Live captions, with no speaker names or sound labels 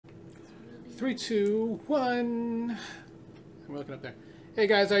3, 2, 1. We're looking up there. Hey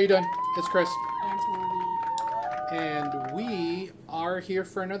guys, how you doing? It's Chris. And Tori. And we are here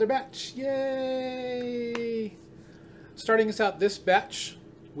for another batch. Yay! Starting us out this batch,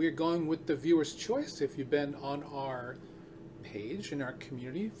 we're going with the viewer's choice. If you've been on our page in our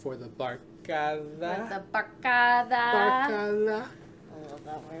community for the Barcada. The Barcada. Barcada. I love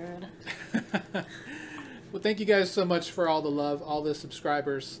that word. Well, thank you guys so much for all the love, all the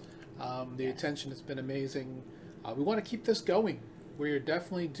subscribers. The Yes. attention has been amazing. We want to keep this going. We're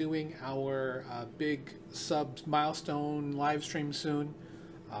definitely doing our big subs milestone live stream soon.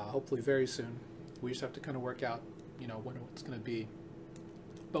 Hopefully very soon. We just have to kind of work out, when it's going to be.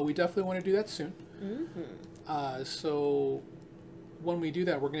 But we definitely want to do that soon. Mm-hmm. So when we do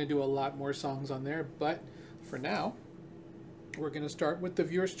that, we're going to do a lot more songs on there. But for now, we're going to start with the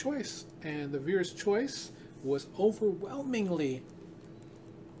viewer's choice. And the viewer's choice was overwhelmingly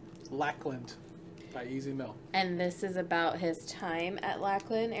Lackland by Easy Mill. And this is about his time at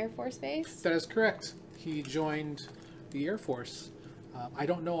Lackland Air Force Base? That is correct. He joined the Air Force. I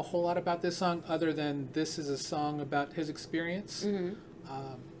don't know a whole lot about this song other than this is a song about his experience. Mm-hmm.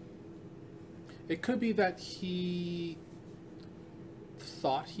 It could be that he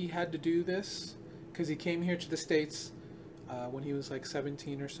thought he had to do this because he came here to the States when he was like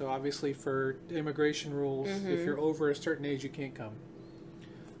 17 or so. Obviously for immigration rules, if you're over a certain age, you can't come.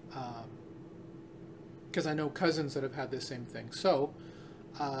 Because I know cousins that have had this same thing. So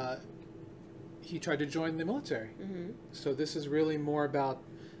he tried to join the military. So this is really more about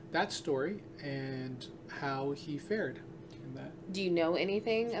that story and how he fared in that. Do you know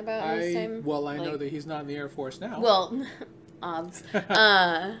anything about his time? Well, I know that he's not in the Air Force now. Well, obs.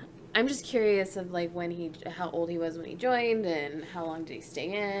 I'm just curious of how old he was when he joined and how long did he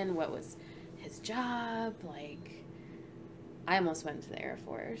stay in? What was his job? I almost went to the Air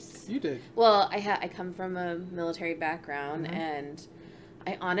Force. You did. Well, I come from a military background, and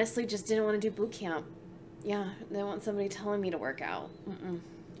I honestly just didn't want to do boot camp. Yeah, I didn't want somebody telling me to work out.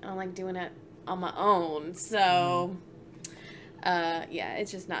 I don't like doing it on my own. So, yeah,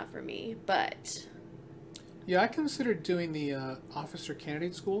 it's just not for me. But yeah, I considered doing the officer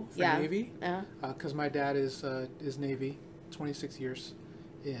candidate school for Navy. Because my dad is Navy, 26 years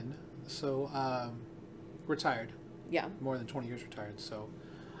in. So, retired. Yeah. More than 20 years retired. So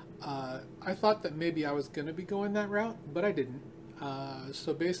I thought that maybe I was going to be going that route, but I didn't.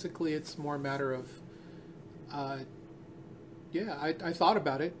 So basically it's more a matter of, I thought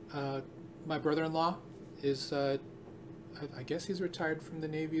about it. My brother-in-law is, I guess he's retired from the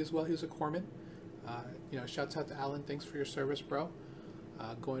Navy as well. He was a corpsman. Shouts out to Alan. Thanks for your service, bro.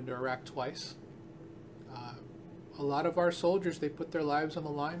 Going to Iraq twice. A lot of our soldiers, they put their lives on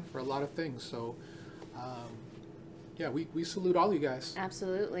the line for a lot of things. So, yeah, we salute all you guys.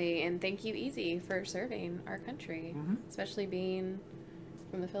 Absolutely. And thank you, Easy, for serving our country, especially being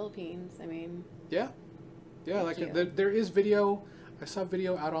from the Philippines. I mean, yeah, there is video. I saw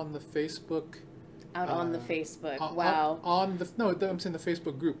video out on the Facebook. On the Facebook. Wow. I'm saying the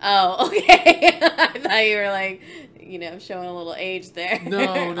Facebook group. Oh, okay. I thought you were showing a little age there. No,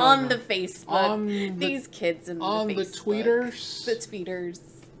 on no. the Facebook. These kids in the Facebook. On the tweeters. The tweeters.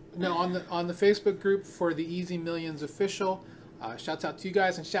 No, on the Facebook group for the Easy Millions official. Shouts out to you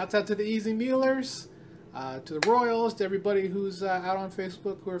guys and shouts out to the Easy Mealers, to the Royals, to everybody who's out on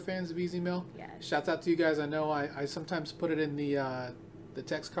Facebook who are fans of Easy Mill. Yes. Shouts out to you guys. I know I sometimes put it in the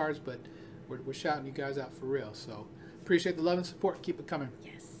text cards, but we're shouting you guys out for real. So appreciate the love and support. Keep it coming.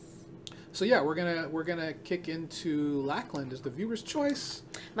 Yes. So yeah, we're gonna kick into Lackland as the viewer's choice.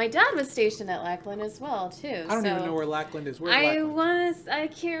 My dad was stationed at Lackland as well too. I don't even know where Lackland is. Where's Lackland? I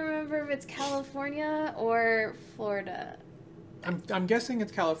can't remember if it's California or Florida. I'm guessing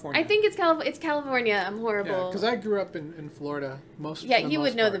it's California. I think it's California. I'm horrible. Yeah, because I grew up in Florida. You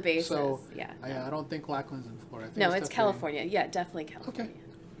would know the basis. So yeah. I don't think Lackland's in Florida. I think No, it's California. Yeah, definitely California. Okay.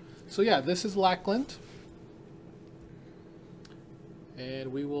 So yeah, this is Lackland.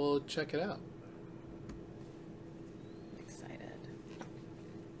 And we will check it out. I'm excited.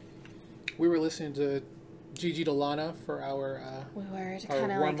 We were listening to Gigi Delana for our We were to our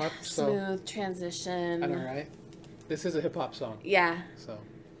kind of warm-up, smooth transition. I know, right? This is a hip hop song. Yeah. So,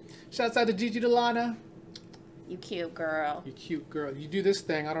 shouts out to Gigi Delana. You cute girl. You cute girl. You do this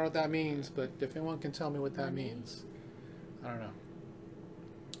thing. I don't know what that means, but if anyone can tell me what that means, I don't know.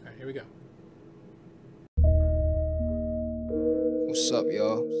 All right, here we go. What's up,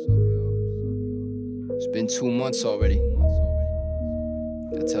 y'all? It's been 2 months already.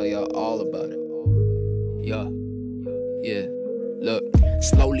 I'll tell y'all all about it. Yeah. Look,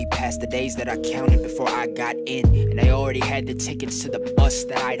 Slowly passed the days that I counted before I got in, and I already had the tickets to the bus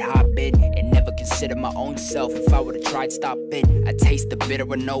that I'd hop in, and never considered my own self if I would've tried stopping. I taste the bitter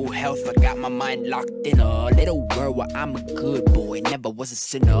with no health, I got my mind locked in a little world where I'm a good boy, never was a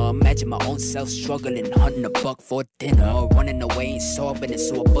sinner. Imagine my own self struggling, hunting a buck for dinner, running away and solving it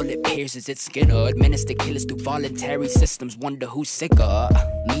so a bullet pierces its skin. Administer killers through voluntary systems, wonder who's sicker,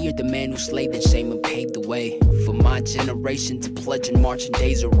 me or the man who slaved in shame and paved the way for my generation to pledge and march in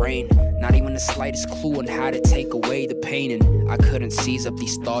days of rain. Not even the slightest clue on how to take away the pain, and I couldn't seize up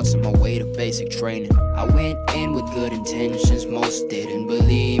these thoughts on my way to basic training. I went in with good intentions, most didn't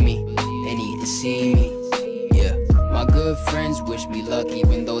believe me, they need to see me. Yeah, my good friends wish me luck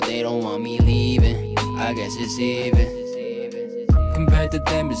even though they don't want me leaving. I guess it's even. Compared to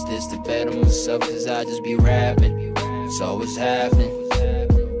them, is this the better myself? Cause I just be rapping, it's always happening.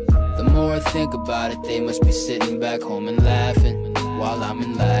 The more I think about it, they must be sitting back home and laughing while I'm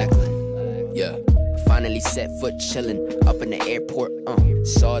in Lackland. Yeah, finally set foot chillin' up in the airport.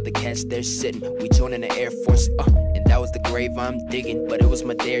 Saw the cats there sitting, we joining the Air Force. And that was the grave I'm digging, but it was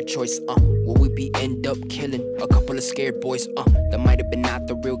my dare choice. Will we be end up killing a couple of scared boys? That might have been not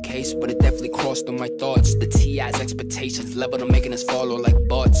the real case, but it definitely crossed on my thoughts. The TI's expectations leveled on making us follow like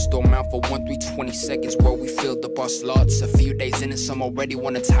butts. Storm out for 1-3-20 seconds where we filled up our slots. A few days in and some already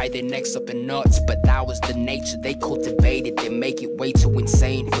wanna tie their necks up in knots, but that was the nature they cultivated. They make it way too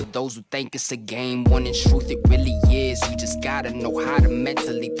insane for those who think it's a game, when in truth it really is. You just gotta know how to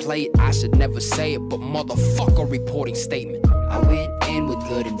mentally play it. I should never say it, but motherfucker, reporting statement. I went in with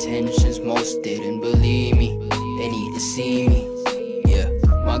good intentions, most didn't believe me, they need to see me. Yeah,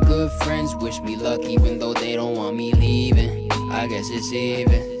 my good friends wish me luck even though they don't want me leaving. I guess it's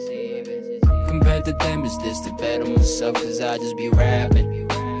even. Compared to them, is this the better myself? Cause I just be rapping,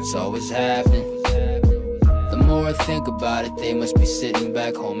 it's always happening. The more I think about it, they must be sitting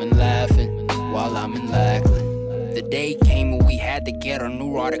back home and laughing while I'm in Lackland. The day came when we had to get our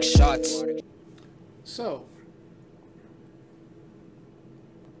neurotic shots. So,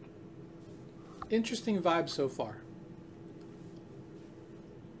 interesting vibe so far.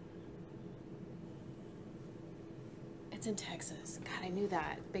 It's in Texas. God, I knew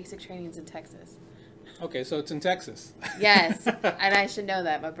that. Basic training's in Texas. Okay, so it's in Texas. Yes, and I should know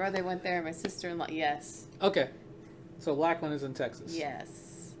that. My brother went there, my sister-in-law. Yes. Okay, so Lackland is in Texas.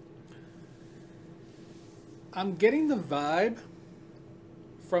 Yes. I'm getting the vibe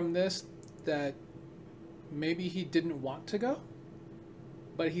from this that maybe he didn't want to go,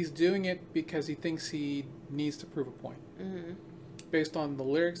 but he's doing it because he thinks he needs to prove a point. Mm-hmm. Based on the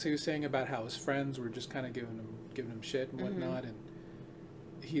lyrics he was saying about how his friends were just kind of giving him shit and whatnot, and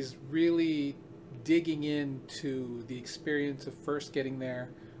he's really digging into the experience of first getting there,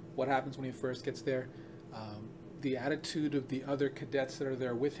 what happens when he first gets there, the attitude of the other cadets that are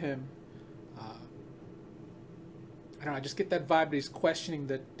there with him. I don't know, I just get that vibe that he's questioning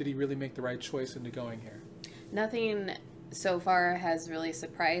that did he really make the right choice into going here. Nothing so far has really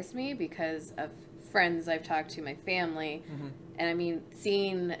surprised me because of friends I've talked to, my family, and I mean,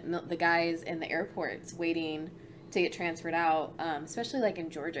 seeing the guys in the airports waiting to get transferred out, especially like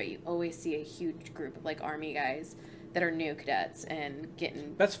in Georgia, you always see a huge group of like Army guys that are new cadets and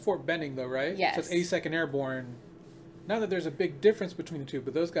getting... That's Fort Benning though, right? Yes. So it's 82nd Airborne. Not that there's a big difference between the two,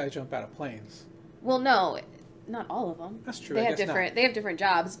 but those guys jump out of planes. Well, no, not all of them. That's true. They have different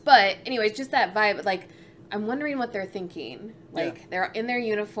jobs, but anyways, just that vibe. Like, I'm wondering what they're thinking. Like, they're in their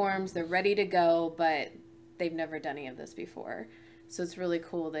uniforms, they're ready to go, but they've never done any of this before. So it's really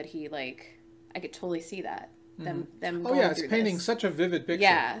cool that he, like, I could totally see that. Them oh yeah, it's painting such a vivid picture.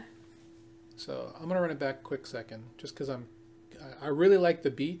 Yeah. So I'm gonna run it back a quick second, just because I really like the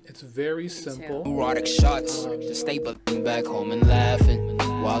beat. It's very simple. Neurotic shots to stay back home and laughing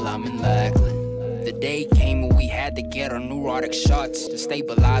while I'm in Lackland. The day came when we had to get our neurotic shots to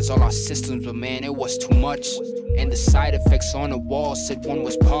stabilize all our systems, but man, it was too much. And the side effects on the wall said one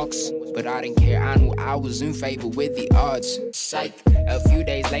was pox, but I didn't care, I knew I was in favor with the odds. Psych. A few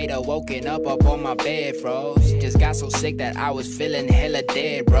days later, woken up on my bed, froze. Just got so sick that I was feeling hella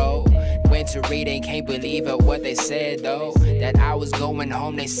dead, bro. Went to read and can't believe it what they said, though. That I was going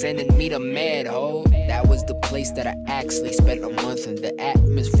home, they sending me to med, ho. That was the place that I actually spent a month, and the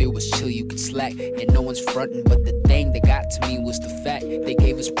atmosphere was chill, you could slack, and no one's fronting. But the thing that got to me was the fact they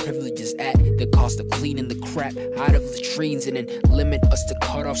gave us privileges at the cost of cleaning the crap out of latrines, and then limit us to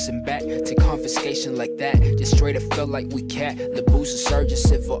cutoffs and back to confiscation like that. Just straight up felt like we cat. The boost of surges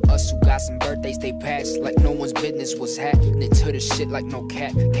sit for us who got some birthdays they passed like no one's business was happening to the shit like no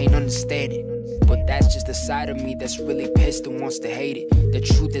cat. Can't understand it. but that's just the side of me that's really pissed and wants to hate it. The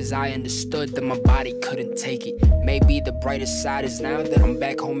truth is I understood that my body couldn't take it. Maybe the brightest side is now that I'm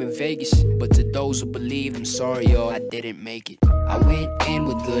back home in Vegas, but to those who believe, I'm sorry, y'all, I didn't make it. I went in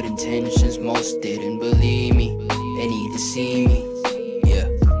with good intentions, most didn't believe me. They need to see me. Yeah,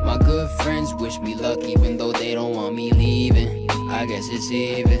 my good friends wish me luck even though they don't want me leaving. I guess it's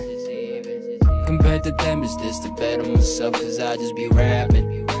even. Compared to them, is this to better myself? Cause I just be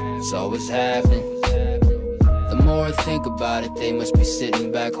rapping. So what's happening? The more I think about it, they must be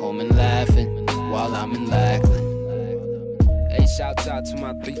sitting back home and laughing while I'm in Lackland. Hey, shouts out to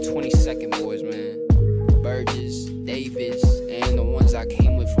my 322nd boys, man. Burgess, Davis, and the ones I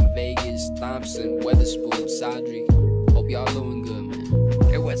came with from Vegas, Thompson, Weatherspoon, Sadri. Hope y'all doing good,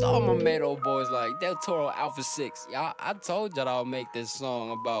 man. Hey, where's all my Meadow boys like Del Toro Alpha 6? Y'all, I told y'all I'll make this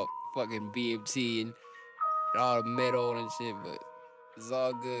song about fucking BMT and all the metal and shit, but it's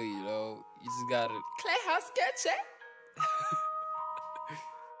all good, you know. You just gotta Clay House sketch it.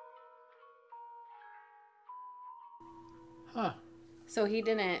 Huh. So he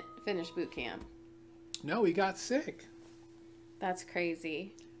didn't finish boot camp. No, he got sick. That's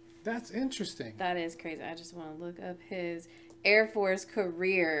crazy. That's interesting. That is crazy. I just want to look up his Air Force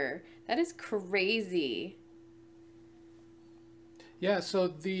career. That is crazy. Yeah, so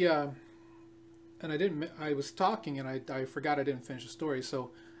the and I was talking and I forgot I didn't finish the story. So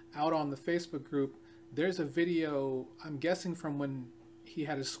out on the Facebook group, there's a video, I'm guessing from when he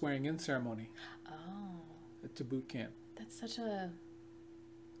had his swearing in ceremony. Oh. To boot camp. That's such a,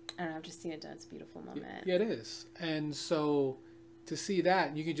 I don't know, I've just seen it done. It's a beautiful moment. Yeah, it is. And so to see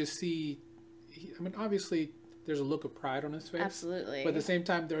that, you can just see, I mean, obviously there's a look of pride on his face. Absolutely. But at the same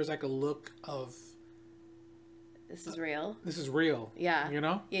time, there's like a look of, this is real. this is real. Yeah. You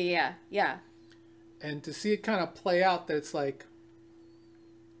know? Yeah. And to see it kind of play out that it's like,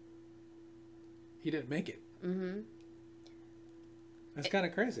 he didn't make it. Mm-hmm. That's kind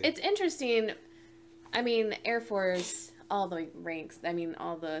of crazy. It's interesting. I mean, Air Force, all the ranks, I mean,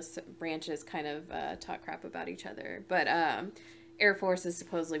 all the branches kind of talk crap about each other. But Air Force is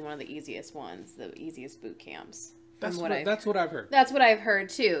supposedly one of the easiest ones, the easiest boot camps. That's what I've heard. That's what I've heard,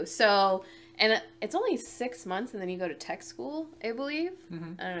 too. So, and it's only 6 months, and then you go to tech school, I believe.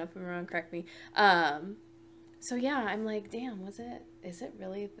 Mm-hmm. I don't know if I'm wrong, correct me. So, yeah, I'm like, damn, is it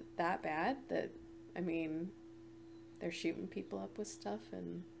really that bad that, I mean, they're shooting people up with stuff?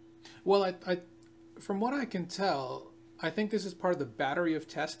 And well, I from what I can tell, I think this is part of the battery of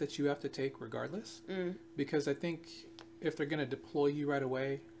tests that you have to take regardless. Because I think if they're going to deploy you right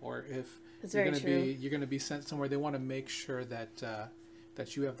away, or if you're going to be sent somewhere, they want to make sure that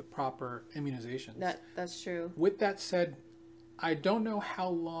that you have the proper immunizations. That's true. With that said, I don't know how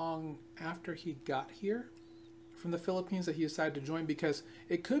long after he got here from the Philippines that he decided to join, because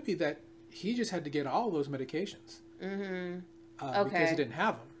it could be that he just had to get all those medications because he didn't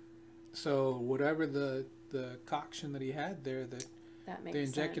have them. So whatever the concoction that he had there that they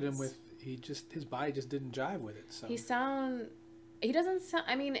injected him with, his body just didn't jive with it. So he doesn't sound,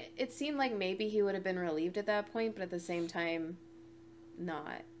 I mean, it seemed like maybe he would have been relieved at that point, but at the same time,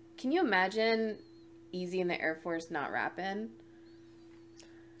 not. Can you imagine Easy in the Air Force not rapping?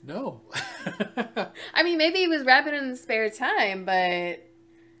 No. I mean, maybe he was rapping in the spare time, but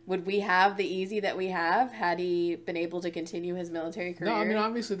would we have the Easy that we have had he been able to continue his military career? No, I mean,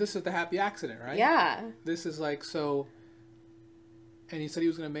 obviously this is the happy accident, right? Yeah. This is like, so, and he said he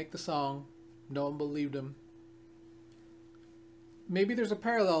was going to make the song. No one believed him. Maybe there's a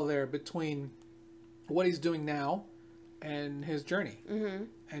parallel there between what he's doing now and his journey. Mm-hmm.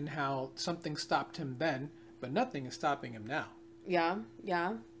 And how something stopped him then, but nothing is stopping him now. Yeah.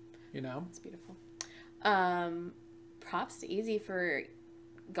 You know? It's beautiful. Props to Easy for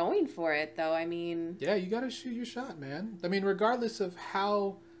going for it, though. I mean, yeah, you got to shoot your shot, man. I mean, regardless of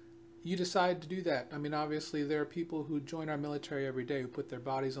how you decide to do that. I mean, obviously there are people who join our military every day who put their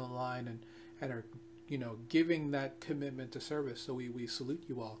bodies on the line and are, you know, giving that commitment to service. So we salute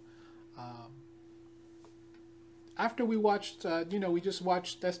you all. After we watched, we just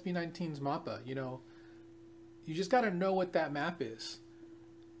watched SB19's MAPPA, you just got to know what that map is.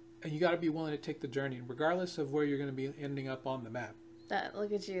 And you got to be willing to take the journey, regardless of where you're going to be ending up on the map.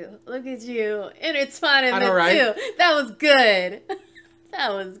 Look at you. Intertwining the right? two. That was good.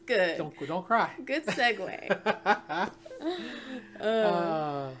 That was good. Don't cry. Good segue.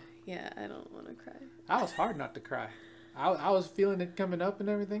 Yeah, I don't want to cry. I was hard not to cry. I was feeling it coming up and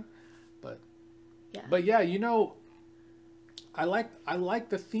everything, but yeah, I like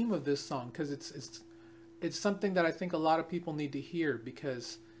the theme of this song because it's something that I think a lot of people need to hear,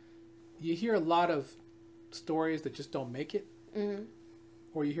 because you hear a lot of stories that just don't make it,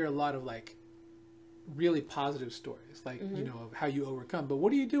 or you hear a lot of like really positive stories, like, you know, of how you overcome. But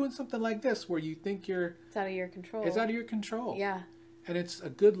what do you do in something like this where you think it's out of your control? It's out of your control. Yeah. And it's a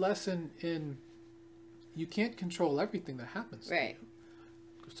good lesson in you can't control everything that happens. Right. To you.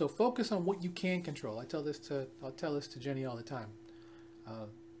 So focus on what you can control. I'll tell this to Jenny all the time.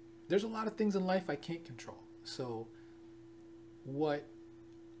 There's a lot of things in life I can't control. So what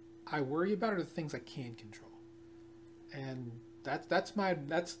I worry about are the things I can control. And that's my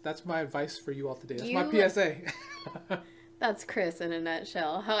advice for you all today. That's my PSA. That's Chris in a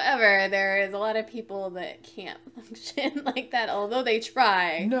nutshell. However, there is a lot of people that can't function like that, although they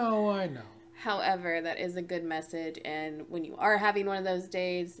try. No, I know. However, that is a good message, and when you are having one of those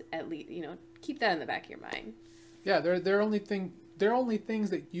days, at least, you know, keep that in the back of your mind. Yeah, they're only things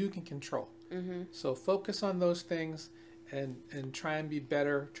that you can control. Mm-hmm. So focus on those things, and try and be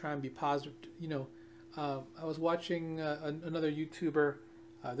better. Try and be positive. You know, I was watching another YouTuber.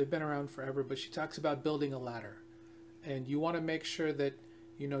 They've been around forever, but she talks about building a ladder, and you want to make sure that,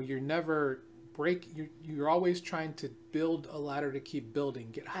 you know, you're never you're always trying to build a ladder to keep building,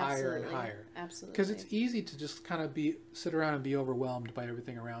 get higher and higher. Absolutely. Because it's easy to just kind of sit around and be overwhelmed by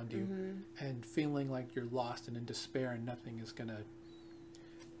everything around you, and feeling like you're lost and in despair and nothing is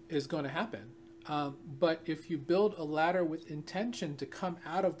gonna happen. But if you build a ladder with intention to come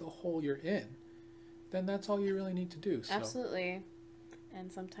out of the hole you're in, then that's all you really need to do. So. Absolutely.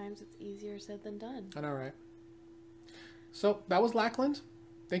 And sometimes it's easier said than done. I know, right? So that was Lackland.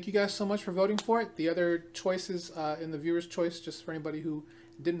 Thank you guys so much for voting for it. The other choices in the viewer's choice, just for anybody who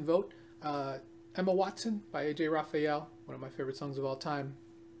didn't vote, Emma Watson by AJ Raphael, one of my favorite songs of all time.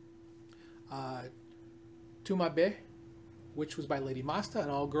 Tumabe, which was by Lady Masta, an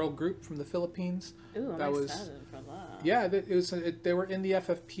all-girl group from the Philippines. Ooh, I'm excited for that. Yeah, they were in the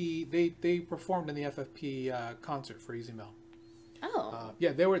FFP. They performed in the FFP concert for Easy Mill. Oh.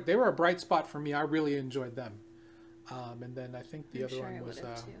 Yeah, they were a bright spot for me. I really enjoyed them. And then I think the other one was.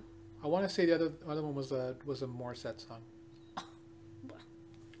 I want to say the other one was a Morissette song.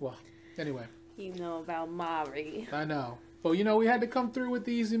 Well, anyway. You know about Mari. I know. But you know, we had to come through with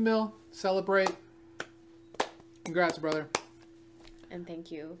the Easy Mill, celebrate. Congrats, brother. And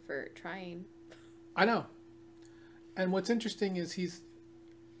thank you for trying. I know. And what's interesting is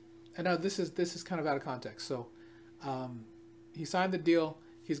I know this is kind of out of context. So, he signed the deal.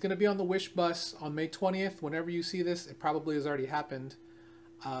 He's going to be on the Wish bus on May 20th. Whenever you see this, it probably has already happened.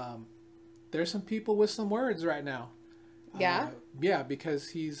 There's some people with some words right now. Yeah? Yeah,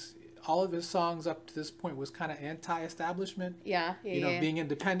 because all of his songs up to this point was kind of anti-establishment. Yeah, being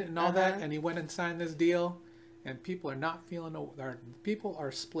independent and all that. And he went and signed this deal. And people are not feeling... People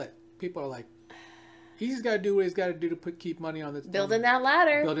are split. People are like, he's got to do what he's got to do to keep money on this. Building that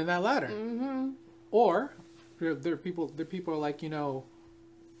ladder. Building that ladder. Mm-hmm. Or there are people are like, you know...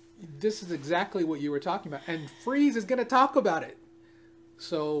 This is exactly what you were talking about. And Freeze is going to talk about it.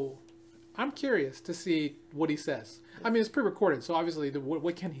 So I'm curious to see what he says. I mean, it's pre-recorded, so obviously,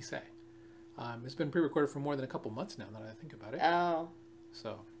 what can he say? It's been pre-recorded for more than a couple months now, that I think about it. Oh.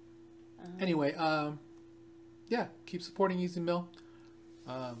 So, anyway, yeah, keep supporting Easy Mill.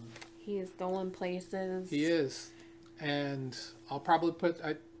 He is going places. He is. And I'll probably put,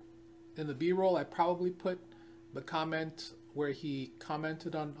 in the B-roll, I probably put the comment where he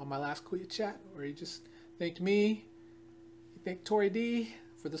commented on my last Kuya chat, where he just thanked me, he thanked Tori D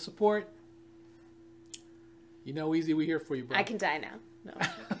for the support. You know, Easy, we here for you, bro. I can die now. No,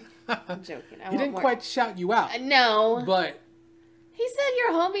 I'm joking. He didn't quite shout you out. No. But he said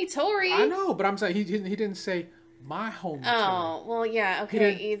your homie Tori. I know, but I'm saying he didn't say my homie Tori. Oh, well, yeah,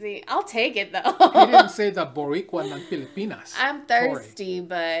 okay, Easy. I'll take it, though. He didn't say the Boricua ng Pilipinas. I'm thirsty, Tori.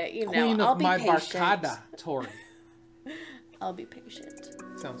 But, you know, Queen I'll of be my patient. barcada, Tori. I'll be patient.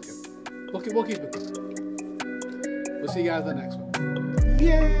 Sounds good. We'll keep it going. We'll see you guys in the next one.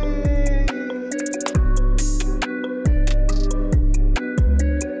 Yay!